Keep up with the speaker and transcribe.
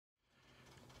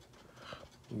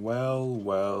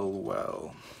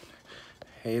Well.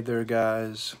 Hey there,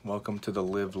 guys. Welcome to the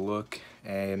Live Look.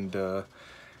 And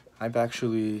I've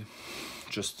actually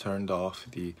just turned off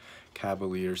the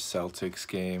Cavaliers-Celtics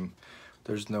game.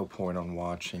 There's no point on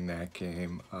watching that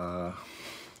game.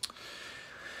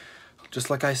 Just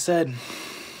like I said,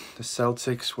 the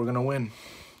Celtics were going to win.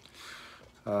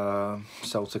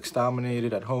 Celtics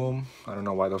dominated at home. I don't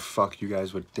know why the fuck you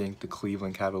guys would think the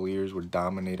Cleveland Cavaliers would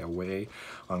dominate away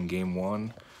on game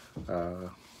one.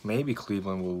 Maybe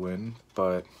Cleveland will win,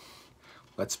 but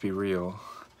let's be real.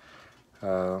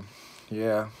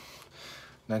 Yeah,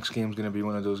 next game's gonna be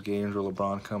one of those games where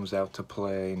LeBron comes out to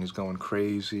play and he's going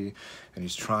crazy and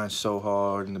he's trying so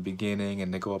hard in the beginning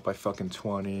and they go up by fucking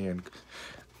 20 and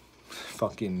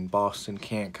fucking Boston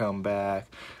can't come back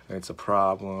and it's a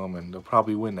problem and they'll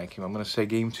probably win that game. I'm gonna say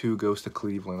game 2 goes to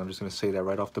Cleveland. I'm just gonna say that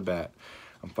right off the bat.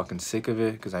 I'm fucking sick of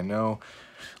it because I know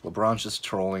LeBron's just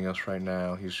trolling us right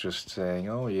now. He's just saying,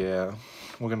 oh yeah,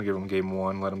 we're gonna give him game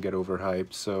 1, let him get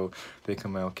overhyped so they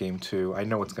come out game 2. I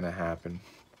know what's gonna happen.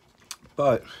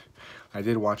 But I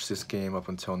did watch this game up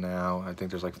until now. I think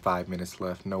there's like 5 minutes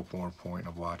left. No more point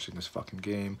of watching this fucking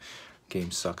game.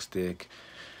 Game sucks dick.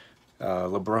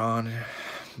 LeBron,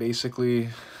 basically,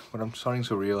 what I'm starting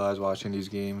to realize watching these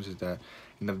games is that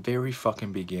in the very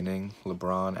fucking beginning,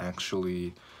 LeBron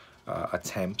actually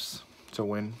attempts to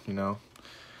win, you know?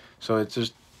 So it's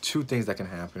just two things that can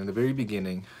happen. In the very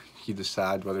beginning, he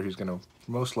decides whether he's going to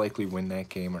most likely win that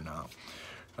game or not.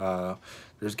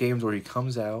 There's games where he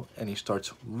comes out and he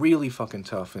starts really fucking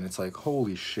tough and it's like,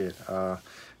 holy shit,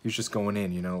 he's just going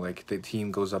in, you know, like the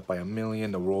team goes up by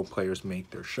 1,000,000, the role players make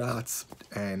their shots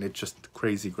and it's just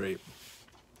crazy great.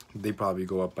 They probably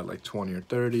go up by like 20 or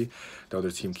 30, the other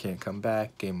team can't come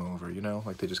back, game over, you know,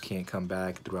 like they just can't come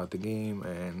back throughout the game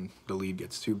and the lead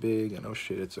gets too big and oh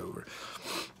shit, it's over.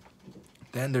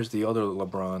 Then there's the other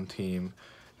LeBron team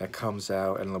that comes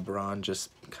out and LeBron just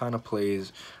kind of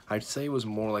plays, I'd say it was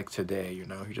more like today, you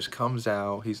know, he just comes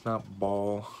out, he's not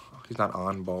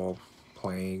on ball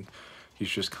playing, he's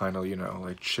just kind of, you know,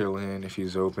 like chilling. If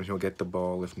he's open, he'll get the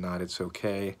ball, if not, it's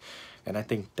okay. And I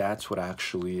think that's what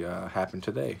actually happened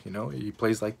today, you know, he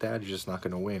plays like that, he's just not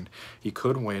going to win. He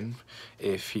could win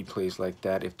if he plays like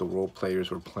that, if the role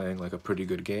players were playing like a pretty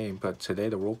good game, but today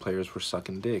the role players were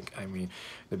sucking dick. I mean,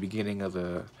 the beginning of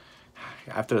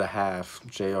after the half,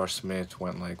 J.R. Smith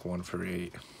went like 1 for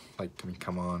 8. Like, I mean,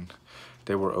 come on.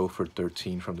 They were 0 for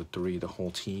 13 from the 3, the whole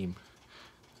team,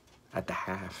 at the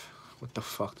half. What the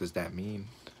fuck does that mean?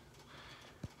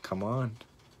 Come on.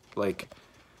 Like,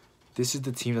 this is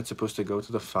the team that's supposed to go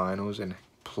to the finals and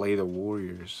play the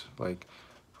Warriors. Like,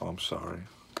 oh, I'm sorry.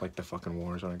 Like, the fucking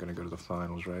Warriors aren't going to go to the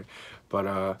finals, right?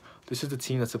 But, this is the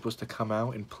team that's supposed to come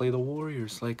out and play the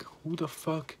Warriors. Like, who the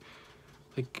fuck?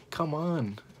 Like, come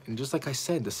on. And just like I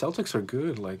said, the Celtics are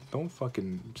good. Like, don't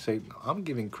fucking say... I'm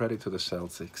giving credit to the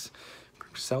Celtics.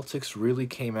 Celtics really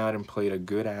came out and played a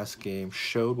good-ass game,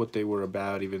 showed what they were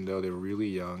about even though they were really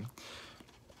young.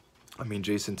 I mean,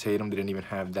 Jason Tatum didn't even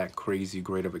have that crazy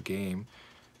great of a game.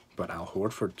 But Al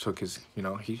Horford took his... You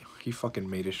know, he fucking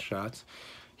made his shots.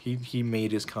 He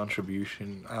made his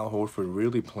contribution. Al Horford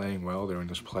really playing well there in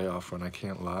this playoff run, I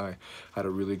can't lie. Had a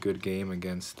really good game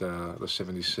against the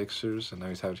 76ers, and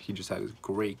now he just had a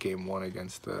great game 1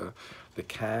 against the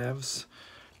Cavs.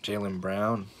 Jaylen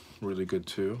Brown, really good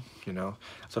too, you know.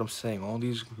 That's what I'm saying. All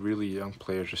these really young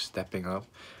players are stepping up,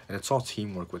 and it's all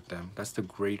teamwork with them. That's the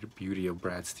great beauty of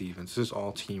Brad Stevens. This is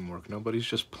all teamwork. Nobody's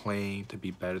just playing to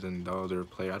be better than the other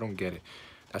player. I don't get it.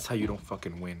 That's how you don't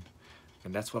fucking win,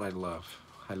 and that's what I love.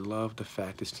 I love the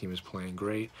fact this team is playing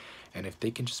great, and if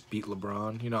they can just beat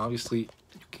LeBron, you know, obviously,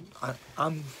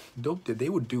 they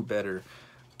would do better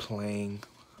playing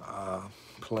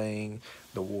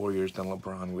the Warriors than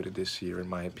LeBron would this year, in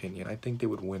my opinion. I think they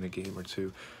would win a game or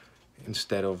two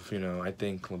instead of, you know, I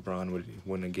think LeBron would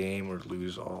win a game or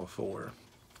lose all 4.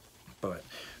 But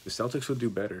the Celtics would do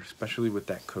better, especially with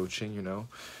that coaching, you know.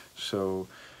 So,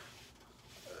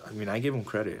 I mean, I give them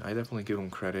credit. I definitely give them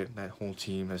credit. That whole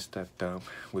team has stepped up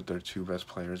with their 2 best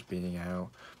players being out.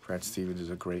 Brad Stevens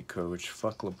is a great coach.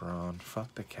 Fuck LeBron.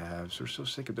 Fuck the Cavs. They're so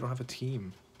sick of they don't have a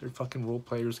team. Their fucking role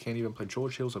players can't even play.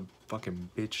 George Hill's a fucking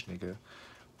bitch, nigga.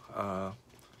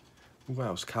 Who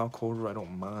else? Kyle Korver, I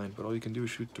don't mind, but all you can do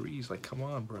is shoot threes. Like, come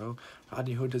on, bro.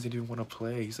 Rodney Hood doesn't even want to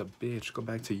play. He's a bitch. Go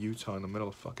back to Utah in the middle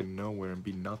of fucking nowhere and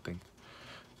be nothing.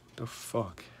 What the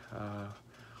fuck?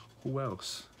 Who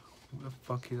else? Who the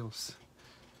fuck else?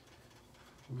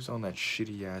 Who's on that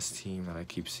shitty ass team that I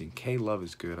keep seeing? K Love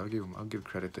is good. I'll give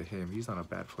credit to him. He's not a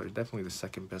bad player. Definitely the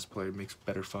second best player. Makes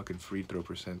better fucking free throw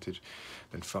percentage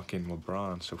than fucking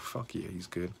LeBron. So fuck yeah, he's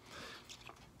good.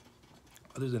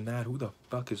 Other than that, who the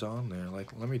fuck is on there?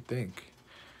 Like, let me think.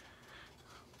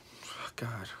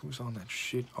 God, who's on that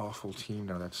shit awful team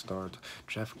now that starts?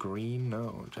 Jeff Green?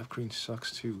 No, Jeff Green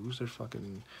sucks too. Who's their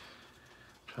fucking...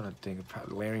 I'm trying to think.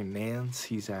 Larry Nance,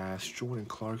 he's ass. Jordan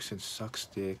Clarkson sucks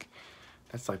dick.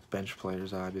 That's like bench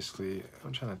players, obviously.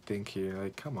 I'm trying to think here.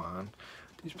 Like, come on.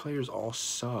 These players all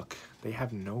suck. They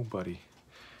have nobody.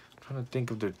 I'm trying to think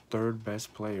of their third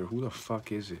best player. Who the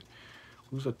fuck is it?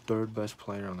 Who's the third best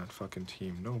player on that fucking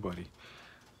team? Nobody.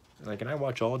 Like, and I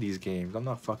watch all these games. I'm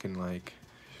not fucking like...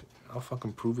 I'll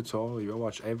fucking prove it to all of you. I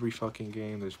watch every fucking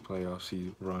game this playoff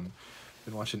season run.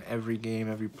 Been watching every game,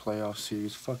 every playoff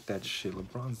series. Fuck that shit.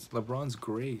 LeBron's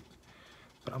great.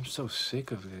 But I'm so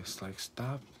sick of this. Like,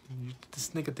 stop. This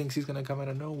nigga thinks he's gonna come out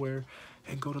of nowhere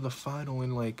and go to the final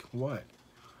in, like, what?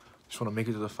 Just want to make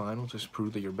it to the final? Just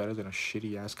prove that you're better than a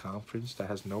shitty-ass conference that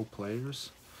has no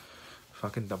players?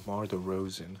 Fucking DeMar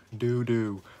DeRozan.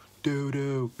 Doo-doo.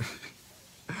 Doo-doo.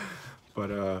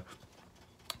 But,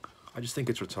 I just think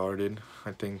it's retarded.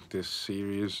 I think this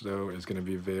series, though, is going to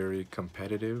be very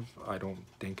competitive. I don't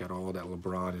think at all that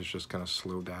LeBron is just going to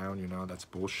slow down, you know? That's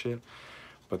bullshit.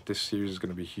 But this series is going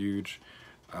to be huge.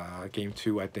 Game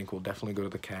 2, I think, will definitely go to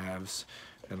the Cavs.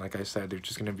 And like I said, there's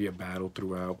just going to be a battle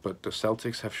throughout. But the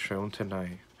Celtics have shown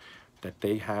tonight that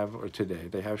they have, or today,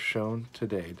 they have shown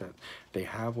today that they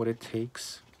have what it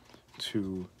takes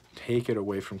to take it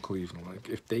away from Cleveland. Like,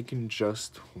 if they can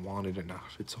just want it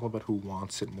enough. It's all about who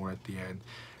wants it more at the end.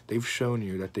 They've shown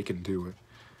you that they can do it.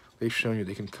 They've shown you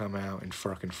they can come out and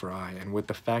fucking fry. And with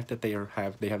the fact that they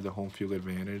have the home field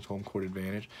advantage, home court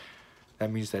advantage, that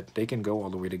means that they can go all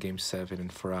the way to Game 7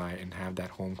 and fry and have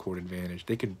that home court advantage.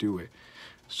 They can do it.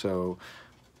 So,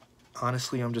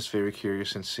 honestly, I'm just very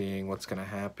curious in seeing what's going to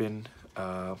happen.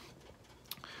 I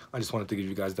just wanted to give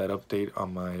you guys that update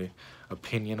on my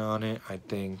opinion on it. I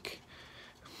think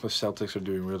the Celtics are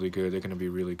doing really good. They're going to be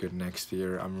really good next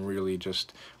year. I'm really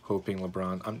just hoping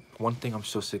LeBron... one thing I'm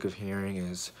so sick of hearing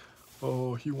is,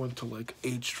 oh, he went to like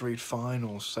 8 straight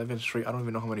finals, 7 straight... I don't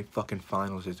even know how many fucking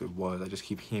finals it was. I just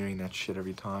keep hearing that shit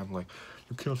every time. Like,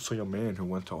 you can't say a man who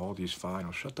went to all these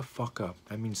finals. Shut the fuck up.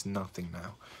 That means nothing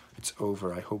now. It's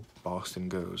over. I hope Boston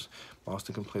goes.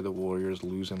 Boston can play the Warriors,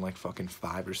 lose in like fucking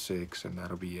 5 or 6, and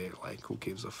that'll be it. Like, who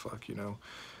gives a fuck, you know?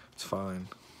 It's fine.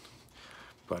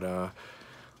 But,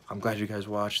 I'm glad you guys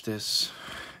watched this,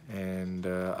 and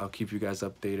I'll keep you guys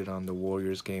updated on the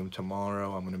Warriors game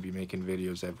tomorrow. I'm going to be making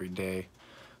videos every day.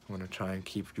 I'm going to try and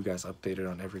keep you guys updated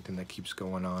on everything that keeps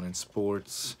going on in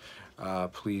sports.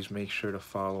 Please make sure to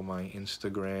follow my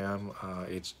Instagram.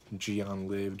 It's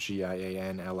Gianliv,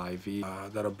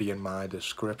 Gianliv. That'll be in my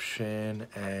description,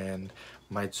 and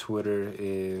my Twitter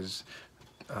is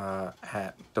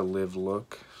at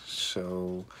 @thelivlook.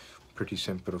 So pretty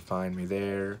simple to find me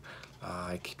there.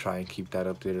 I try and keep that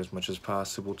updated as much as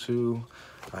possible too.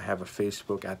 I have a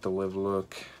Facebook at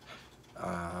 @thelivlook.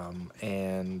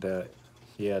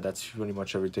 Yeah, that's pretty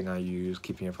much everything I use,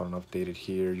 keeping everyone updated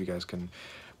here. You guys can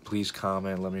please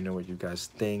comment, let me know what you guys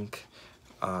think.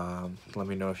 Let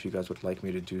me know if you guys would like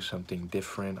me to do something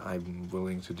different. I'm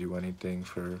willing to do anything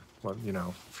for, well, you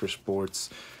know, for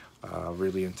sports.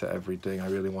 Really into everything. I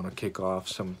really want to kick off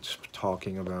some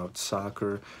talking about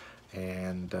soccer,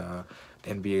 and the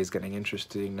NBA is getting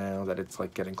interesting now that it's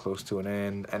like getting close to an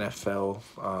end. NFL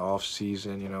off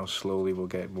season, you know, slowly will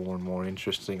get more and more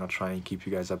interesting. I'll try and keep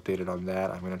you guys updated on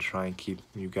that. I'm gonna try and keep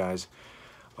you guys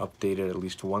updated at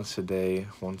least once a day,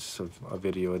 a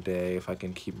video a day. If I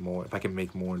can keep more, if I can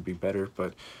make more, it'd be better.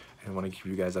 But I want to keep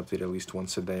you guys updated at least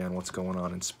once a day on what's going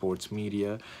on in sports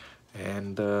media.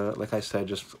 And like I said,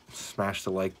 just smash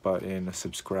the like button,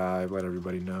 subscribe, let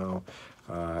everybody know.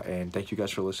 And thank you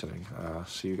guys for listening.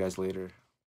 See you guys later.